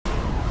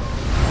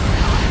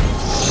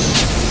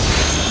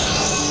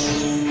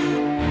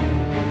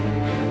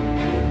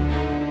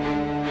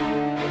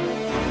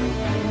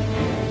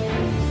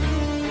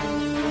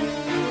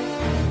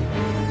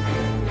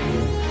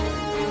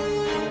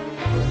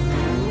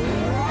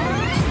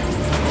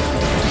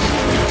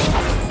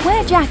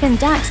Jak and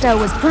Daxter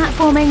was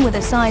platforming with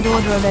a side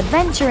order of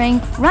adventuring,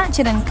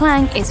 Ratchet and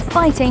Clank is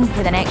fighting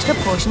with an extra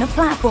portion of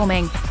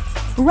platforming.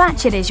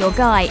 Ratchet is your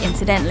guy,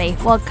 incidentally,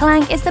 while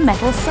Clank is the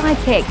metal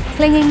sidekick,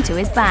 clinging to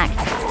his back.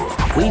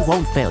 We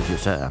won't fail you,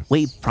 sir.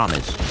 We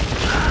promise.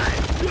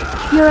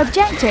 Your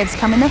objectives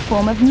come in the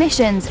form of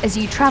missions as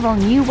you travel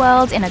new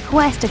worlds in a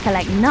quest to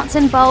collect nuts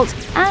and bolts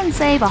and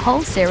save a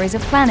whole series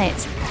of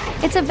planets.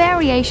 It's a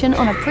variation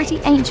on a pretty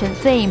ancient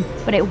theme,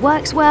 but it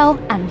works well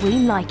and we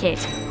like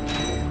it.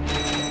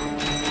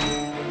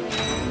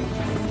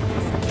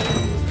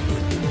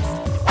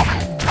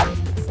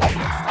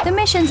 The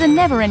missions are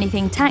never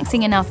anything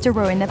taxing enough to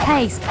ruin the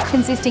pace,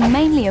 consisting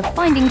mainly of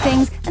finding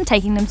things and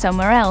taking them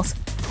somewhere else.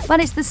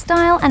 But it's the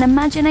style and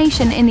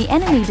imagination in the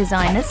enemy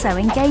design that's so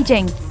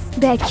engaging.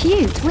 They're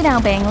cute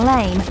without being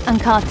lame, and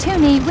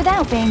cartoony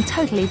without being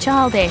totally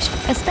childish,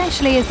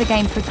 especially as the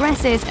game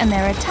progresses and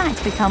their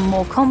attacks become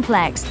more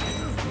complex.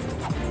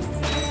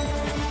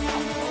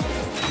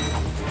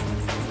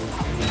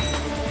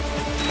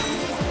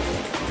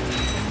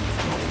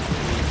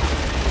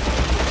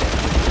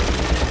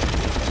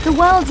 The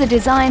worlds are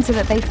designed so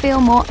that they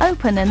feel more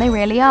open than they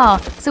really are,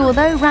 so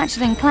although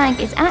Ratchet & Clank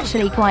is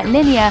actually quite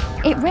linear,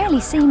 it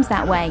rarely seems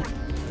that way.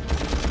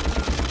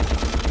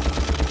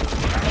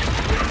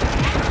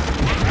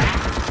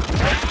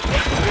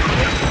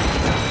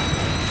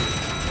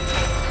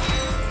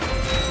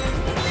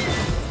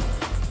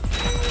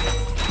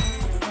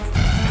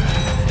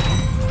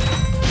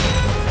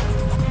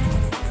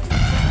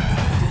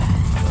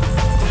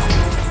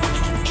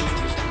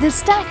 The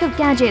stack of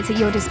gadgets at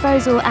your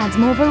disposal adds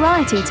more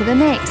variety to the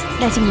mix,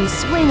 letting you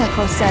swing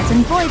across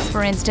certain voids,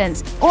 for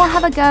instance, or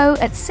have a go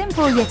at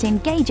simple yet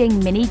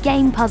engaging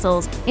mini-game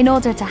puzzles in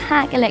order to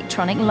hack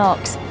electronic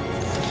locks.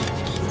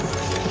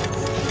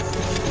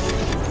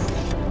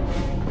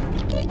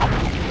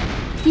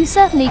 You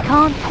certainly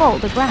can't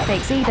fault the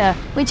graphics either,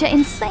 which are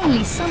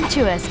insanely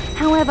sumptuous.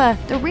 However,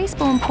 the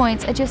respawn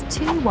points are just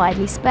too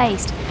widely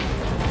spaced.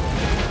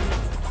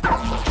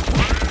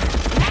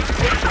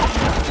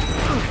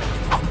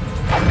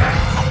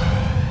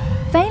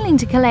 Failing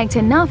to collect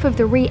enough of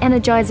the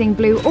re-energizing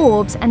blue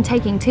orbs and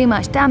taking too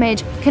much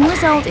damage can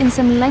result in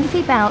some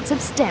lengthy bouts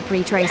of step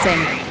retracing.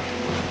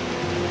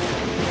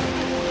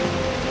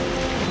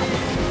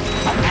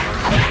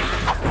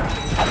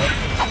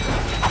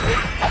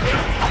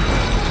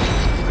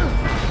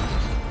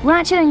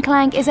 Ratchet &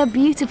 Clank is a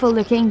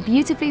beautiful-looking,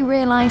 beautifully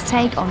realised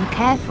take on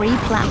carefree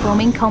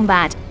platforming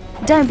combat.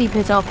 Don't be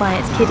put off by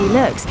its kiddie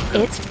looks,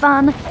 it's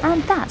fun,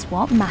 and that's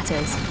what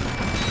matters.